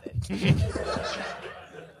to pat it.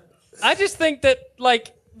 I just think that,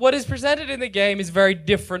 like, what is presented in the game is very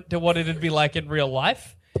different to what it'd be like in real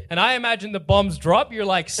life. And I imagine the bombs drop, you're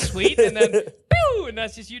like, sweet, and then, pew, and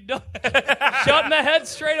that's just you done. Shot in the head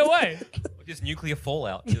straight away. Just nuclear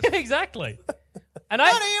fallout. Just Exactly. And None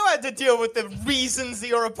of you had to deal with the reasons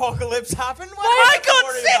your apocalypse happened. Why do I you have to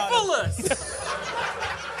worry about it?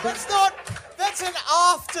 got syphilis! That's an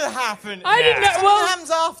after happen. I didn't know. Something Well, happens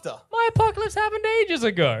after. my apocalypse happened ages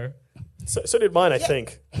ago. So did mine, I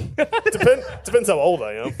think. Depends how old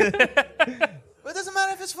I am. But it doesn't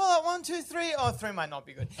matter if it's Fallout 1, 2, 3. Oh, 3 might not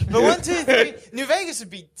be good. But 1, 2, 3, New Vegas would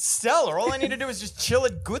be stellar. All I need to do is just chill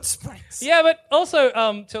at Good Springs. Yeah, but also,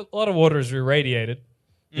 so a lot of water is irradiated.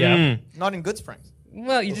 Yeah. Not in Good Springs.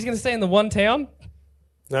 Well, you're just going to stay in the one town?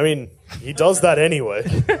 I mean, he does that anyway.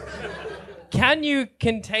 Can you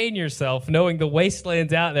contain yourself knowing the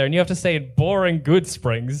wasteland's out there and you have to stay in boring Good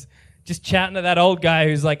Springs, just chatting to that old guy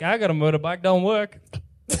who's like, I got a motorbike, don't work.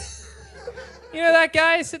 You know that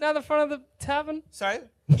guy sitting out the front of the tavern? Sorry?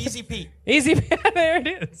 Easy Pete. Easy, there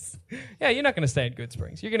it is. Yeah, you're not going to stay in Good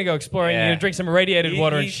Springs. You're going to go exploring, you're going to drink some irradiated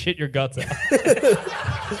water and shit your guts out.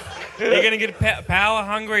 You're going to get power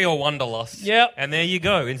hungry or wanderlust. Yep. And there you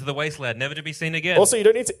go, into the wasteland, never to be seen again. Also, you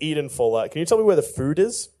don't need to eat in Fallout. Can you tell me where the food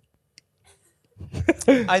is?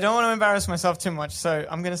 I don't want to embarrass myself too much, so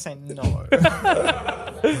I'm going to say no.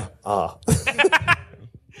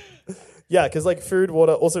 Yeah, because like food,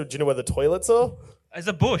 water. Also, do you know where the toilets are? There's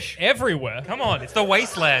a bush. Everywhere. Come on, it's the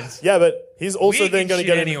wastelands. Yeah, but he's also We then can going to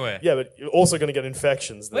shit get anywhere. Yeah, but you're also going to get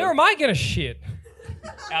infections. Then. Where am I going to shit?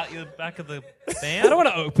 Out your back of the van? I don't want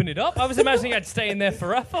to open it up. I was imagining I'd stay in there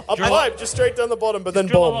forever. A pipe, just straight down the bottom, but then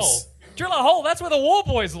Drill a bombs. hole. Drill a hole. That's where the war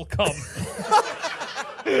boys will come.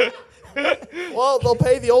 Well, they'll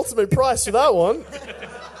pay the ultimate price for that one.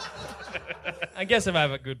 I guess if I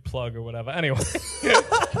have a good plug or whatever. Anyway.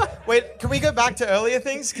 Wait, can we go back to earlier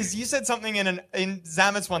things? Because you said something in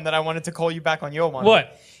Zamet's one that I wanted to call you back on your one.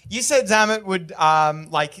 What? You said Zamet would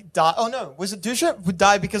die. Oh no, was it Dusha would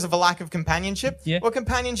die because of a lack of companionship? Yeah. What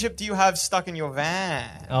companionship do you have stuck in your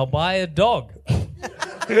van? I'll buy a dog.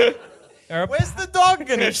 Where's the dog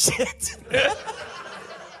gonna shit?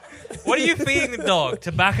 What are you feeding the dog?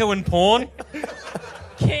 Tobacco and porn?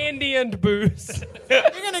 Candy and booze.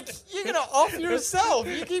 You're gonna off yourself.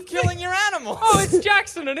 You keep killing your animals. Oh, it's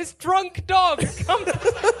Jackson and his drunk dog. Come.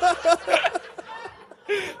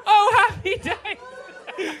 Oh, happy day.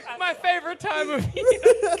 My favorite time of year.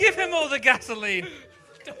 Give him all the gasoline.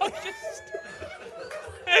 Dog just...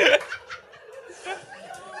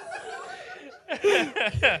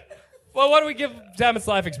 Well, what do we give Zamet's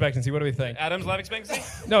life expectancy? What do we think? Adam's life expectancy?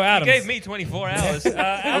 No, Adam's. You gave me 24 hours.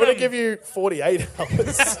 I'm going to give you 48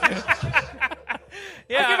 hours.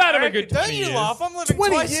 Yeah, I'll give Adam a good 20 Don't you years. laugh? I'm living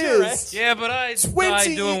 20 twice years. your age. Yeah, but I 20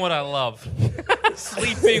 die doing what I love.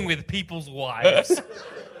 Sleeping with people's wives.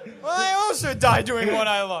 Well, I also die doing what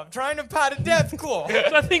I love, trying to pat a death claw.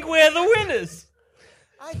 So I think we're the winners.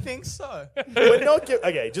 I think so. We're not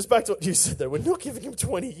okay, just back to what you said there. We're not giving him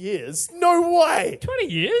 20 years. No way. 20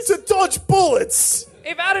 years? To dodge bullets.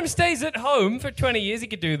 If Adam stays at home for 20 years, he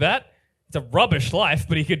could do that. It's a rubbish life,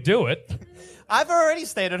 but he could do it. I've already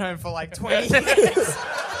stayed at home for like 20 years. And it's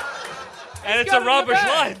got a it in the rubbish bag.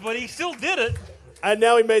 life, but he still did it. And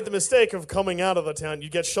now he made the mistake of coming out of the town. You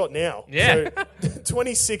get shot now. Yeah. So,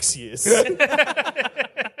 26 years.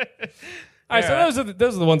 All right, so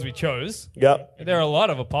those are the ones we chose. Yep. There are a lot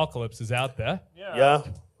of apocalypses out there. Yeah.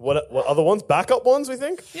 What other ones? Backup ones, we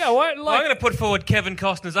think? Yeah, what? I'm Like, going to put forward Kevin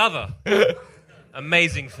Costner's other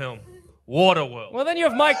amazing film, Waterworld. well, then you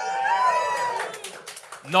have Mike.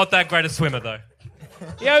 Not that great a swimmer, though.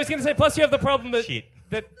 Yeah, I was going to say. Plus, you have the problem that Shit.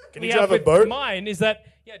 Can we you have drive a with boat? mine is that.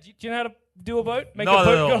 Yeah, do you know how to do a boat? Make Not a at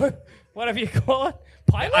boat all. go? Whatever you call it.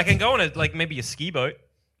 Pilot. I can go on maybe a ski boat.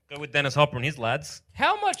 Go with Dennis Hopper and his lads.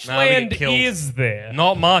 How much Nah, we get land killed. is there?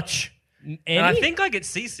 Not much. Any? And I think I get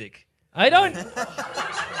seasick. I don't.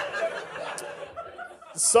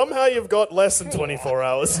 Somehow you've got less than 24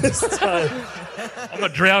 hours this time. I'm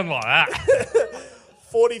not drowned like that.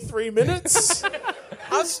 43 minutes?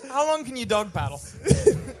 How long can you dog paddle?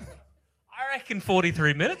 I reckon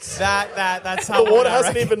 43 minutes. That's how The water I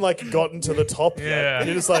hasn't reckon. even gotten to the top yet. Yeah. And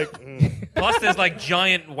you're just like, Plus, there's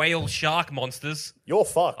giant whale shark monsters. you're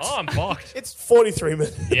fucked. Oh, I'm fucked. It's 43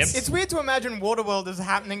 minutes. Yep. It's weird to imagine Waterworld is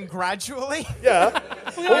happening gradually. Yeah.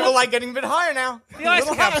 We're getting a bit higher now. The ice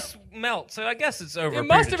caps melt, so I guess it's over. It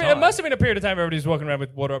must have been a period of time where everybody's walking around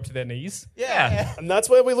with water up to their knees. Yeah. And that's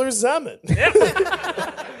where we lose Zaman.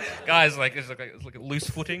 Guys, it's like a loose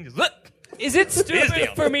footing. Just, Is it stupid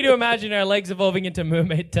down. for me to imagine our legs evolving into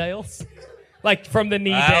mermaid tails? Like from the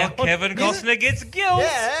knee well, down? Kevin Costner gets gills.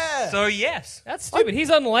 Yeah. So yes. That's stupid.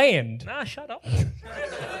 He's on land. Nah, shut up.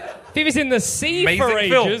 If he was in the sea Amazing for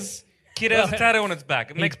film. ages, Kid has a tattoo on its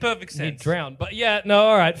back. It makes perfect he'd sense. drown. But yeah, no,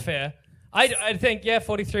 all right, fair. I think,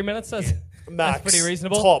 43 minutes, that's Max. pretty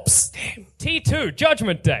reasonable. Tops. T2,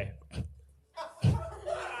 Judgment Day.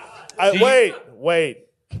 Wait.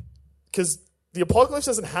 Because the apocalypse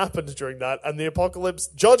hasn't happened during that, and the apocalypse,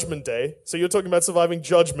 Judgment Day. So you're talking about surviving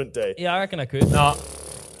Judgment Day. Yeah, I reckon I could. No.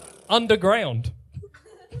 Underground.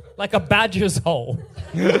 Like a badger's hole.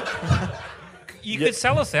 You could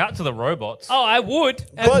sell us out to the robots. Oh, I would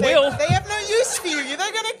and will. They have no use for you.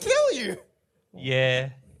 They're going to kill you. Yeah.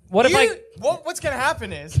 What's going to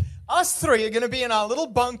happen is us three are going to be in our little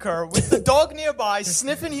bunker with the dog nearby,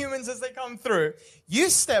 sniffing humans as they come through. You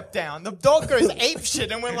step down, the dog goes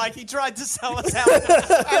apeshit, and we're like, he tried to sell us out.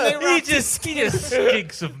 And they He just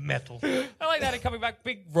stinks of metal. I like that. It coming back,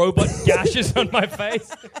 big robot gashes on my face.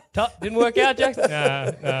 Didn't work out, Jackson?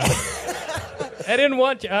 Nah. I didn't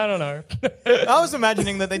want you. I don't know. I was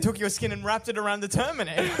imagining that they took your skin and wrapped it around the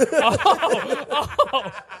Terminator.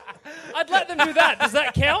 Oh. I'd let them do that. Does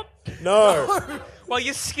that count? No. Well,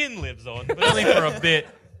 your skin lives on, but only for a bit.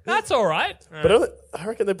 That's all right. But I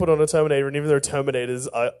reckon they put on a Terminator, and even though Terminators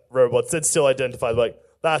are robots, they'd still identify like,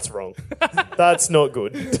 that's wrong. That's not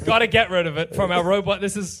good. Got to get rid of it from our robot.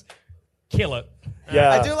 This is kill it.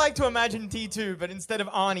 Yeah. I do like to imagine T2, but instead of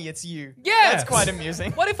Arnie, it's you. Yeah. That's quite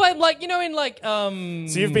amusing. What if I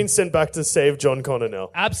So you've been sent back to save John Connor now.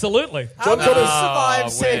 Absolutely. How will you survive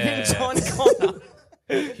saving John Connor?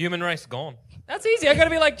 Human race gone. That's easy. I got to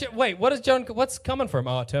be like, wait, what's coming from?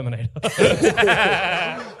 Oh, Terminator.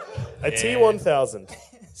 A T-1000.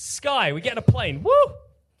 Sky, we get in a plane. Woo!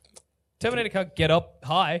 Terminator can't get up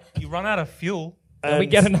high. You run out of fuel. And we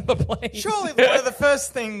get another plane. Surely one of the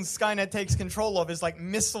first things Skynet takes control of is like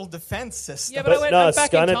missile defense system. Yeah, but I went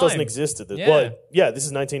back in Skynet time. doesn't exist at this. Yeah. Well, yeah, this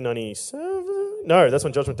is 1997. No, that's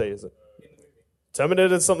when Judgment Day is it. Terminator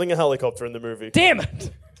did something a helicopter in the movie. Damn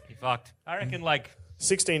it! You fucked. I reckon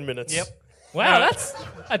 16 minutes. Yep. Wow, that's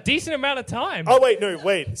a decent amount of time. Oh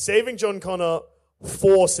wait. Saving John Connor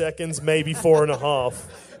 4 seconds, maybe 4.5.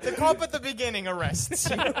 The cop at the beginning arrests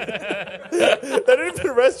you. They don't even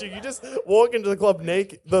arrest you. You just walk into the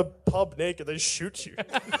pub naked. They shoot you.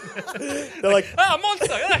 They're like,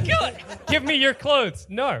 monster! Kill it! Give me your clothes.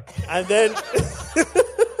 No. and then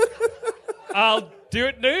I'll do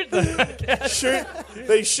it nude. Then, I guess.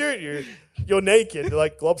 they shoot you. You're naked. They're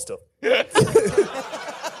like, Globster.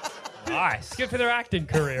 Nice. Good for their acting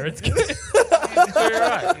career. It's good.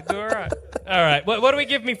 You do all right. All right. What do we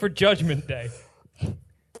give me for Judgment Day?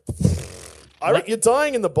 You're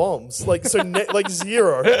dying in the bombs. Like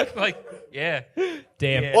 0. Yeah.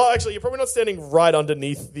 Damn. Yeah. Well, actually, you're probably not standing right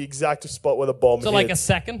underneath the exact spot where the bomb So hits. like a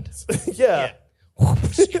second? Yeah. All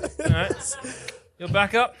right. You'll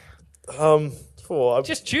back up.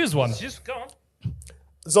 Just choose one. Just go on.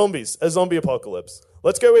 Zombies. A zombie apocalypse.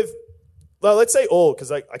 Let's go with... Well, let's say all,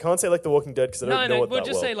 because I can't say like The Walking Dead, because I don't know what we'll that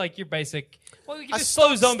just well. say like your basic... Well, you can just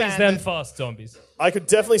slow zombies, then fast zombies. I could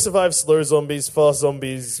definitely survive slow zombies. Fast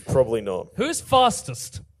zombies, probably not. Who's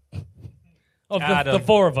fastest? Of Adam. the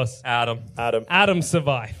four of us. Adam. Adam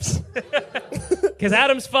survives. Because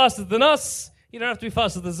Adam's faster than us. You don't have to be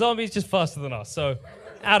faster than zombies, just faster than us. So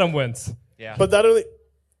Adam wins. Yeah. But that only...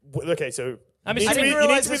 Okay, so... I You mean,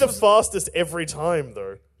 need to be the fastest every time,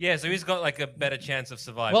 though. Yeah, so he's got like a better chance of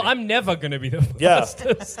surviving. well, I'm never going to be the Yeah.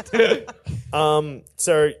 fastest.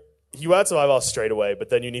 So you would survive us straight away, but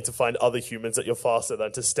then you need to find other humans that you're faster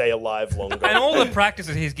than to stay alive longer. And all the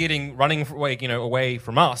practices he's getting running away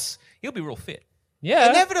from us, he'll be real fit.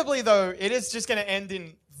 Yeah. Inevitably, though, it is just going to end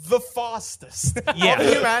in the fastest of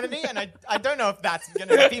humanity, and I don't know if that's going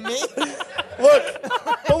to be me.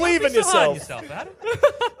 Look, believe in Hard yourself. yourself, Adam.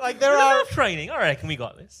 Like, there are... Training. I reckon we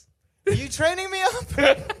got this. Are you training me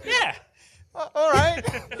up? Yeah. All right.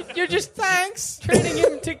 You're just Thanks. training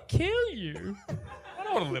him to kill you. I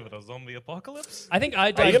don't want to live in a zombie apocalypse. I think Are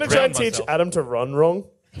you going to try and teach Adam to run wrong?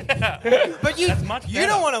 But you much you better.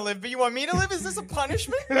 don't want to live, but you want me to live? Is this a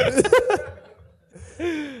punishment?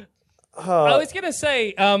 I was going to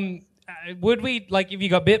say, would we, like, if you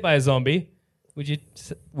got bit by a zombie, would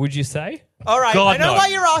you say? All right. God, I know no. why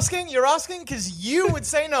you're asking. You're asking because you would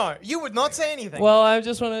say no. You would not say anything. Well, I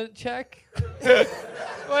just want to check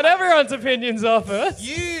what everyone's opinions are first.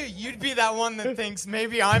 You'd be that one that thinks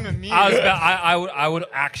maybe I'm immune. I would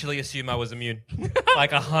actually assume I was immune. Like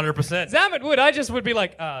 100%. Zamet would. I just would be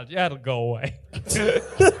like, yeah, it'll go away.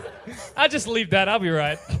 I just leave that. I'll be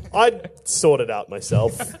right. I'd sort it out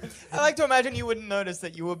myself. I like to imagine you wouldn't notice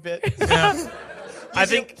that you were bit. Yeah. I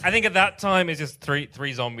think at that time it's just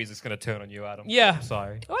three zombies that's going to turn on you, Adam. Yeah. I'm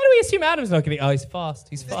sorry. Why do we assume Adam's not going to be? Oh, he's fast.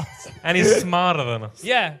 He's fast. And he's smarter than us.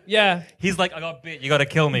 Yeah. He's like, I got bit. You got to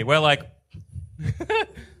kill me. We're like,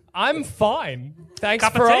 I'm fine. Thanks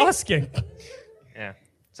Cup of for tea? asking. yeah.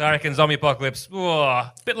 So I reckon zombie apocalypse,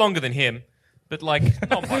 a bit longer than him, but like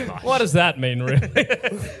not by much. What does that mean, really?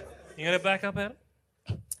 You going to back up, Adam?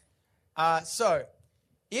 So,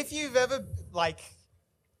 if you've ever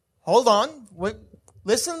hold on,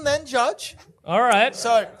 listen, then judge. All right.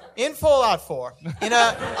 So, in Fallout 4, in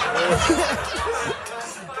a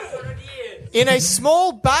In a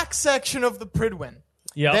small back section of the Pridwin,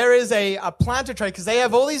 there is a planter tray because they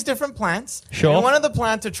have all these different plants. Sure. And one of the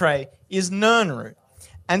planter tray is Nirnroot.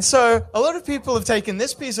 And so a lot of people have taken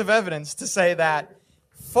this piece of evidence to say that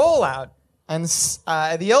Fallout and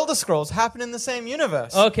the Elder Scrolls happen in the same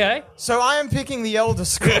universe. Okay. So I am picking the Elder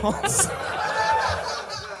Scrolls.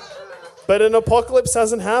 But an apocalypse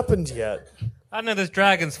hasn't happened yet. I don't know, there's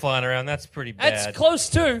dragons flying around. That's pretty bad. That's close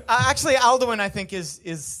too. Actually, Alduin, I think, is...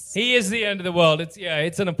 He is the end of the world.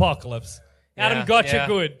 It's an apocalypse. Adam got you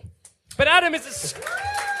good. But Adam is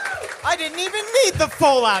I didn't even need the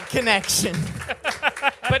Fallout connection.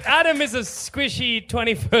 But Adam is a squishy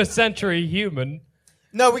 21st century human.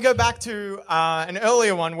 No, we go back to an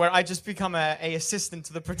earlier one where I just become a assistant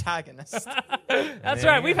to the protagonist. That's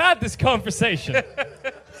right. We've had this conversation.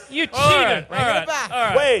 You cheated. All right.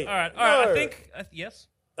 Wait. All right. no. I think... yes?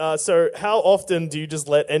 So how often do you just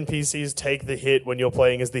let NPCs take the hit when you're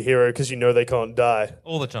playing as the hero because you know they can't die?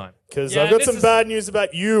 All the time. Because Yeah, I've got this some is- bad news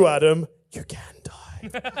about you, Adam. You can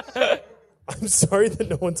die. I'm sorry that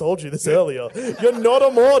no one told you this earlier. You're not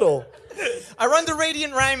immortal. I run to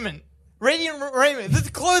Radiant Raiment. The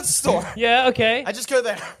clothes store. Yeah, okay. I just go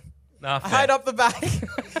there. Nah, I hide up the back.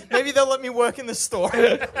 Maybe they'll let me work in the store.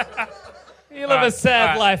 You live a sad all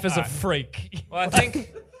right, life as all a freak. Well, I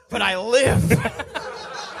think... But I live.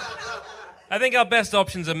 I think our best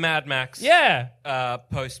options are Mad Max, Yeah.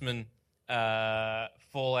 Postman,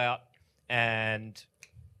 Fallout, and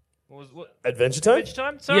what? Adventure Time? Adventure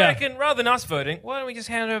Time. So Yeah. I reckon rather than us voting, why don't we just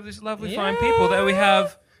hand over these lovely fine people that we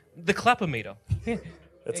have the clapper meter.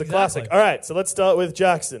 It's a classic. All right, so let's start with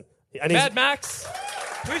Jackson. And Mad Max,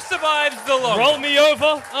 Who survives the longest? roll me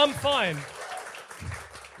over. I'm fine.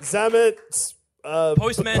 Zamet.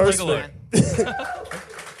 Postman Gigolo.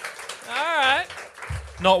 All right.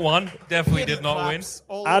 Not one. Definitely did not win.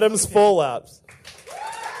 Adam's Fallout.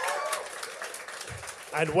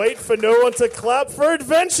 And wait for no one to clap for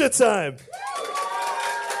Adventure Time.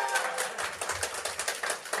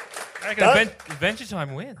 I reckon Adventure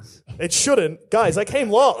Time wins. It shouldn't. Guys, I came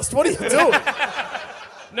last. What are you doing?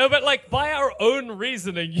 No, but like by our own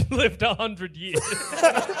reasoning, you lived 100 years.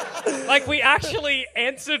 Like we actually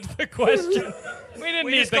answered the question. We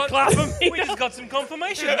didn't need the clapper meter. We just got some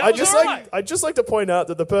confirmation. I'd just like to point out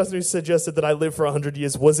that the person who suggested that I live for 100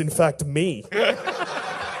 years was in fact me. You're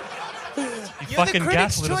the fucking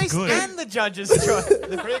critic's gaslit us choice good. and the judge's choice.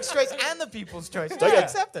 The critic's choice and the people's choice. Just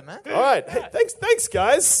accept it, man. All right. Hey, thanks,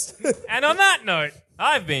 guys. And on that note,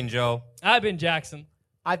 I've been Joel. I've been Jackson.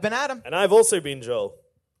 I've been Adam. And I've also been Joel.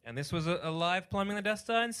 And this was a live Plumbing the Death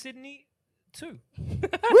Star in Sydney 2.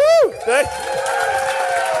 Woo!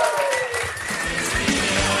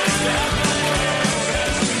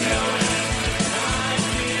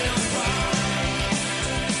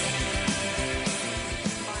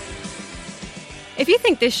 If you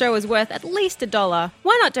think this show is worth at least $1,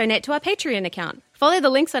 why not donate to our Patreon account? Follow the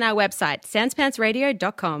links on our website,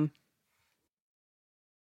 sanspantsradio.com.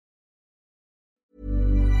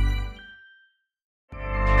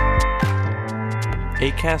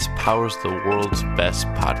 Acast powers the world's best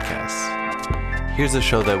podcasts. Here's a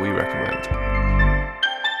show that we recommend.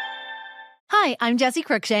 Hi, I'm Jessie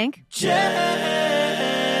Cruikshank. Jessie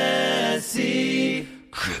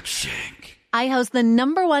Cruikshank. I host the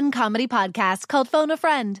 #1 comedy podcast called Phone a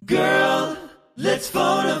Friend. Girl, let's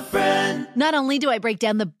phone a friend. Not only do I break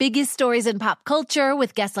down the biggest stories in pop culture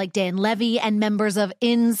with guests like Dan Levy and members of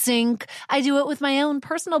NSYNC, I do it with my own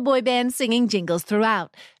personal boy band singing jingles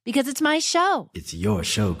throughout. Because it's my show. It's your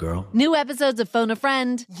show, girl. New episodes of Phone a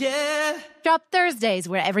Friend. Yeah. Drop Thursdays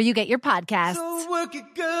wherever you get your podcasts. So work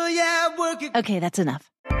it, girl, yeah, work it. Okay, that's enough.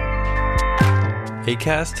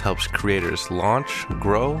 Acast helps creators launch,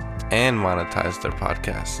 grow, and monetize their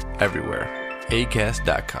podcasts everywhere.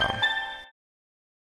 Acast.com.